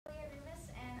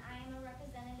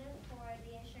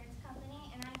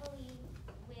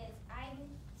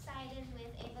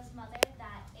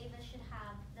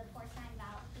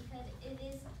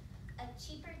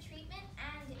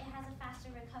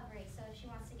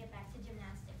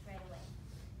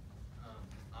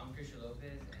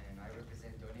and I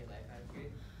represent Donate Life Advocate.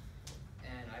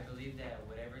 And I believe that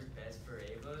whatever's best for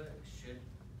Ava should,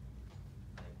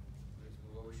 like, is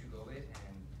what we should go with,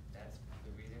 and that's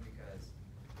the reason because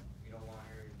we don't want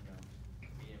her,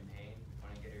 be in pain. We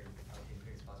want to get her out as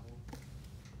quick as possible.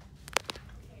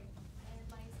 Okay, my name is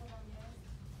Marisa Ramirez.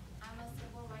 I'm a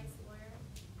civil rights lawyer,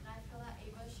 and I feel that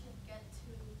Ava should get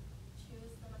to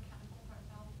choose the mechanical heart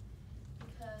valve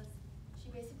because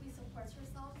she basically supports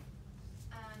herself,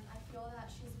 and I feel that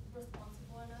she's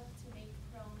responsible enough to make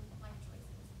her own life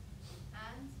choices,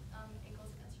 and it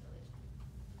goes against religion.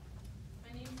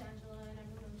 My name is Angela, and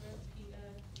I'm a member of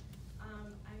PETA.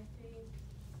 I think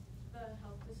the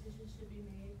health decision should be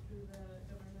made through the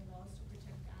government laws to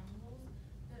protect animals,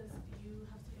 because you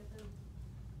have to get the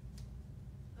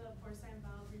porcine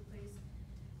valve replaced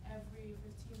every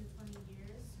 15 to 20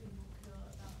 years, so you will kill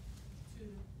about 2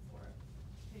 to 4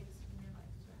 pigs in your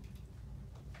lifespan.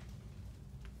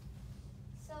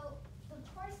 So the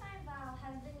porcine valve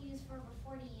has been used for over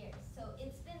 40 years, so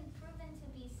it's been proven to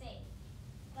be safe,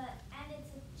 and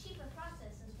it's a cheaper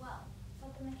process as well.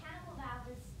 But the mechanical valve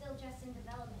is still just in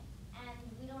development, and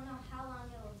we don't know how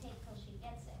long it will take till she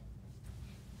gets it.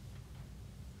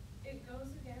 It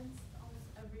goes against almost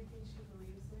everything she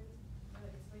believes in, but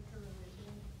it's like her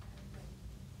religion, and like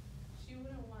she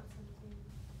wouldn't want something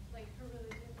like her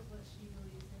religion is what she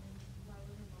believes in. Why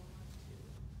would her mom want to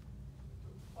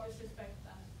disrespect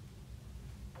that?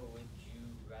 Or would you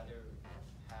rather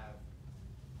have,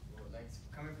 well, like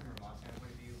coming from her mom's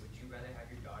standpoint of view, would you rather have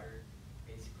your daughter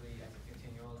basically as a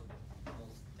 15-year-old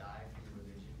almost die for your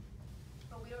religion?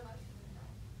 But we don't know if she's gonna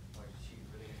die. Or is she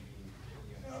really going to be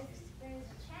really unhealthy? There's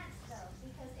a chance though,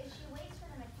 because if she waits for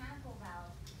the mechanical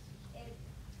valve, it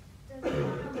doesn't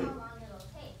know how long it'll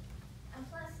take. And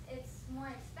plus, it's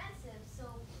more expensive, so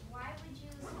why would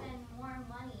you spend more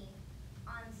money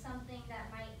on something that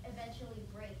might eventually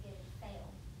break and fail?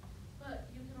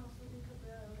 But you can also think of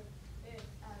it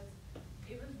as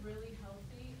Ava's really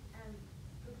healthy, and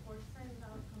the porcine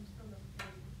valve comes from a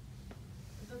pig.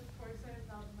 The porcine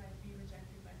valve might be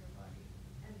rejected by her body,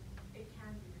 and it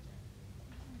can be rejected.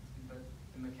 But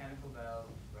the mechanical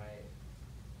valve, right,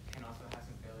 can also have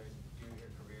some failures due to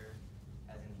her career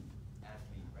as an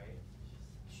athlete, right?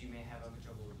 She may have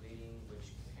trouble with bleeding,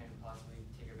 which can possibly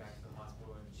take her back to the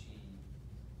hospital, and she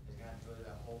is going to have to go through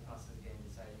that whole process again,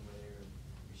 deciding whether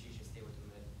she should stay with the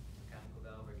mechanical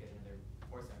valve or get another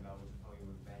porcine valve, which would probably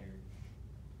work better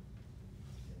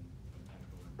than the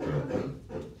mechanical one.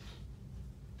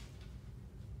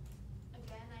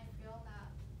 Again, I feel that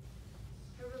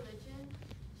her religion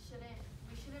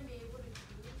we shouldn't be able to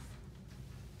choose,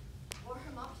 or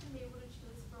her mom shouldn't be able to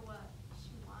choose for what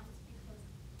she wants because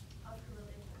of her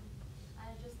religion.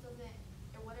 And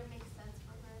it wouldn't make sense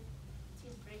for her to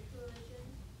break her religion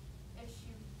if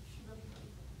she really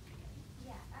believes it.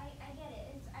 Yeah, I get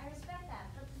it. I respect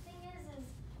that. But the thing is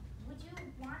would you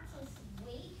want to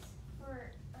wait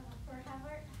for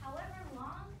however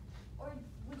long, or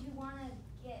would you want to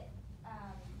get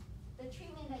the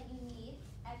treatment that you need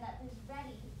and that is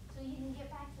ready so you can get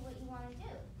back to what you want to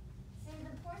do? See,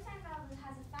 the porcine valve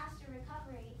has a faster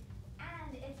recovery,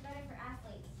 and it's better for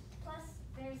athletes. Plus,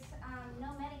 there's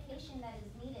no medication that is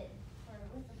needed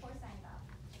with the porcine valve.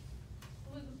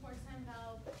 With the porcine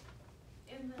valve,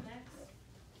 in the next,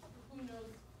 who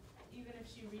knows, even if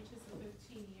she reaches the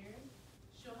 15 years,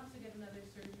 she'll have to get another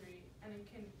surgery, and it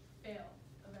can fail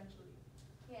eventually.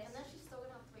 Yes. And then she's still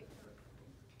gonna have to wait for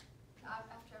recovery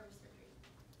after every surgery.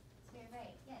 So you're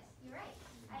right. Yes, you're right.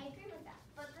 I agree with that.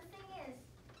 But the thing is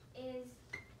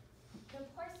the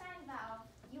porcine valve,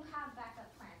 you have backup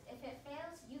plans. If it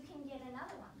fails, you can get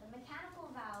another one. The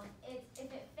mechanical valve, if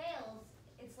it fails,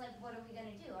 it's like, what are we going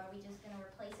to do? Are we just going to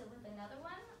replace it with another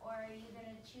one, or are you going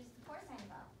to choose the porcine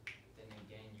valve? Then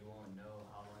again, you won't know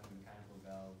how long the mechanical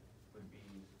valve would be,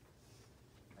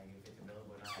 like if it's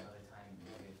available or not another time,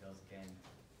 maybe it fails again.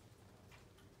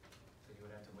 So you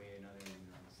would have to wait another,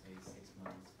 say 6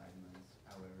 months, 5 months,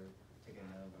 however, to get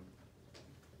another one.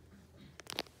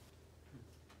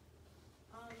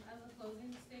 As a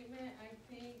closing statement, I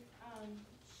think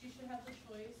she should have the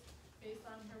choice based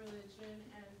on her religion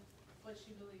and what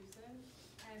she believes in,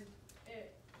 and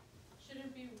it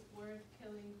shouldn't be worth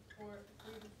killing 3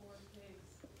 to 4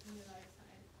 pigs in your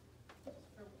lifetime just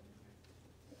for winning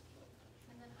her.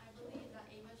 And then I believe that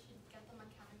Ava should get the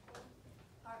mechanical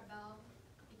heart valve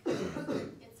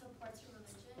because it supports her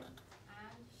religion,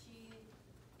 and she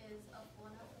is a full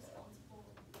enough responsible,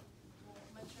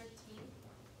 mature teen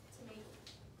to make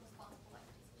responsible life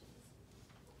decisions.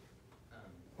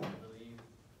 I believe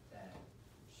that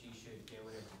she should get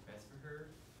whatever's best for her,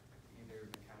 either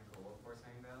mechanical or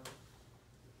porcine valve.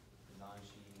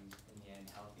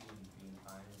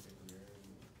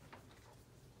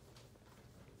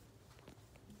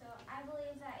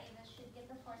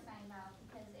 the forcing valve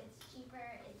because it's cheaper,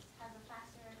 it has a faster